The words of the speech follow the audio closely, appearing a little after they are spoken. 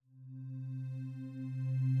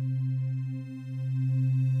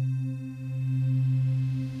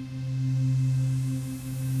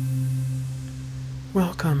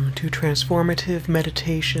Welcome to Transformative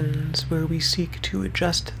Meditations, where we seek to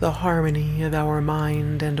adjust the harmony of our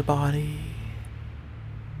mind and body.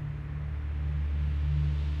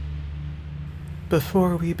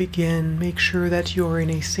 Before we begin, make sure that you're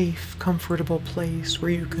in a safe, comfortable place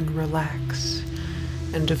where you can relax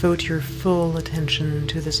and devote your full attention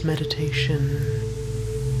to this meditation.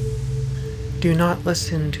 Do not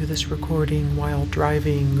listen to this recording while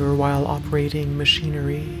driving or while operating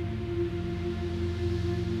machinery.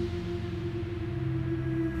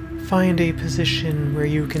 Find a position where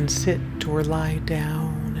you can sit or lie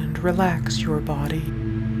down and relax your body.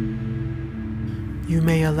 You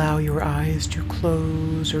may allow your eyes to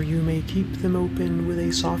close, or you may keep them open with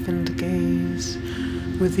a softened gaze,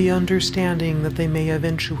 with the understanding that they may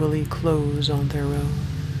eventually close on their own.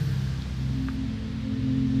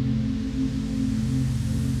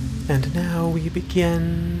 And now we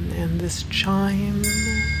begin, and this chime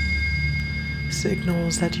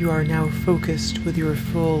signals that you are now focused with your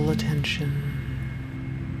full attention.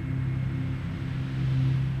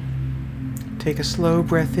 Take a slow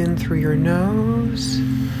breath in through your nose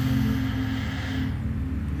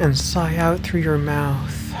and sigh out through your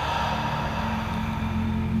mouth.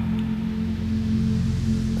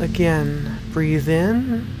 Again, breathe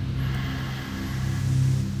in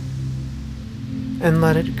and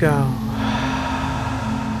let it go.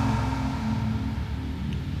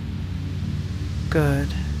 Good.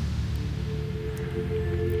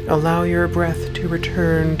 Allow your breath to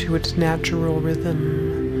return to its natural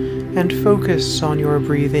rhythm and focus on your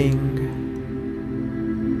breathing.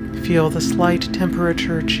 Feel the slight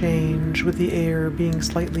temperature change, with the air being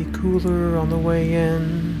slightly cooler on the way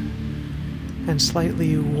in and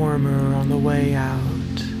slightly warmer on the way out.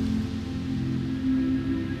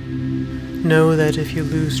 Know that if you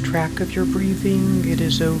lose track of your breathing, it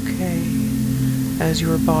is okay, as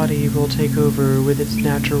your body will take over with its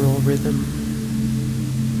natural rhythm.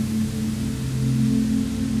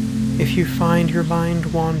 If you find your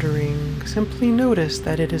mind wandering, simply notice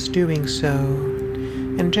that it is doing so,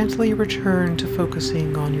 and gently return to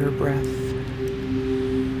focusing on your breath.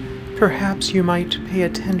 Perhaps you might pay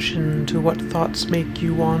attention to what thoughts make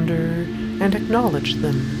you wander and acknowledge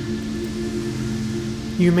them.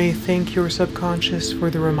 You may thank your subconscious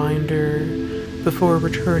for the reminder before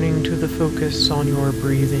returning to the focus on your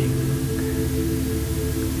breathing.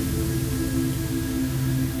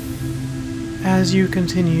 As you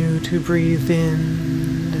continue to breathe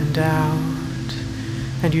in and out,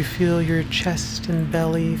 and you feel your chest and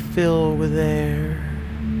belly fill with air,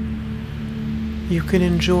 you can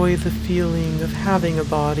enjoy the feeling of having a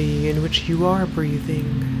body in which you are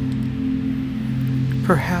breathing.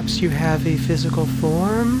 Perhaps you have a physical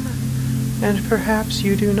form, and perhaps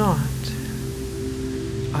you do not.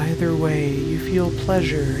 Either way, you feel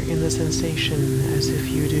pleasure in the sensation as if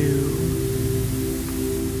you do.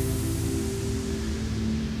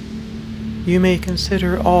 You may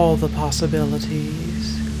consider all the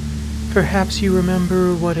possibilities. Perhaps you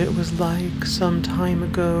remember what it was like some time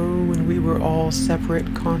ago when we were all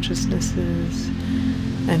separate consciousnesses,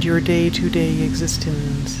 and your day-to-day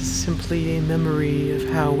existence is simply a memory of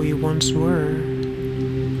how we once were.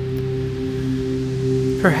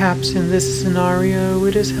 Perhaps in this scenario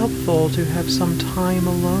it is helpful to have some time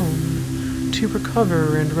alone to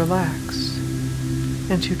recover and relax,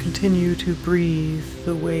 and to continue to breathe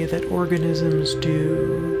the way that organisms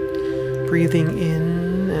do, breathing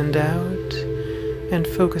in and out, and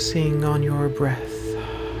focusing on your breath.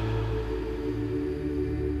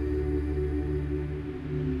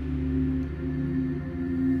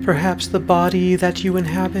 Perhaps the body that you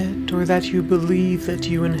inhabit, or that you believe that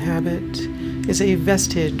you inhabit, is a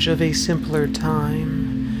vestige of a simpler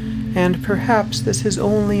time, and perhaps this is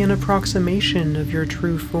only an approximation of your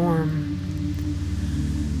true form.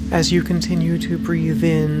 As you continue to breathe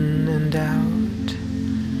in and out,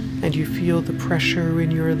 and you feel the pressure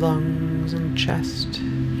in your lungs and chest,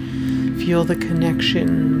 feel the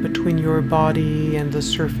connection between your body and the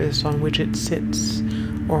surface on which it sits,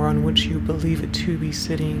 or on which you believe it to be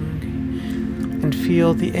sitting, and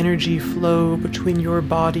feel the energy flow between your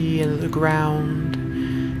body and the ground,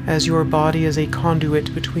 as your body is a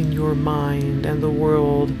conduit between your mind and the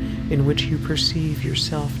world in which you perceive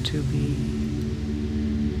yourself to be.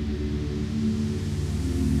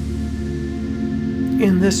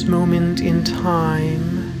 In this moment in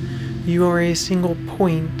time, you are a single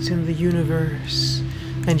point in the universe,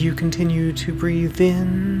 and you continue to breathe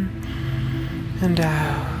in and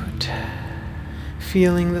out,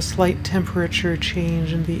 feeling the slight temperature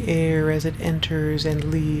change in the air as it enters and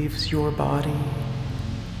leaves your body.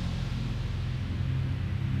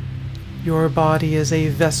 Your body is a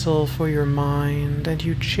vessel for your mind, and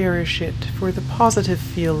you cherish it for the positive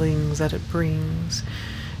feelings that it brings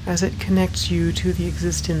as it connects you to the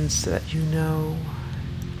existence that you know.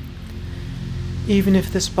 Even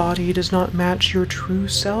if this body does not match your true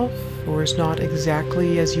self, or is not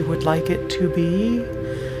exactly as you would like it to be,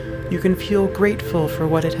 you can feel grateful for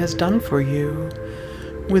what it has done for you,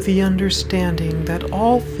 with the understanding that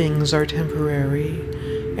all things are temporary,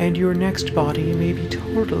 and your next body may be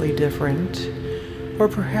totally different, or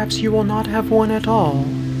perhaps you will not have one at all.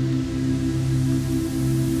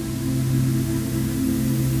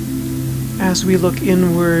 As we look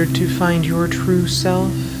inward to find your true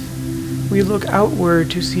self, we look outward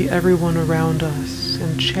to see everyone around us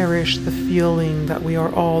and cherish the feeling that we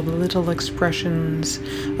are all the little expressions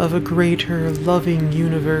of a greater, loving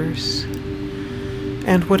universe.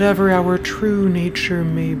 And whatever our true nature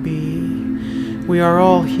may be, we are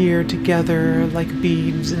all here together like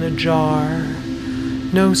beads in a jar,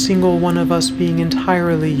 no single one of us being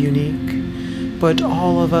entirely unique, but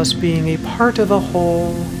all of us being a part of a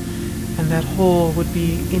whole, and that whole would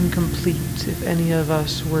be incomplete if any of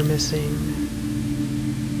us were missing.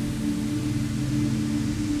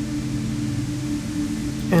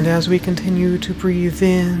 And as we continue to breathe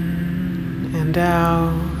in and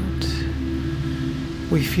out,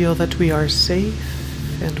 we feel that we are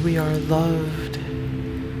safe and we are loved,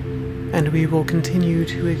 and we will continue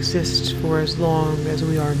to exist for as long as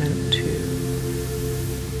we are meant to.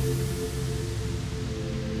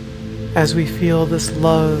 As we feel this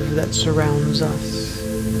love that surrounds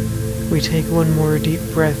us, we take one more deep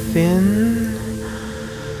breath in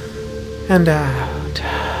and out,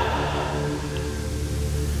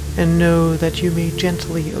 and know that you may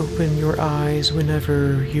gently open your eyes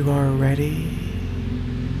whenever you are ready.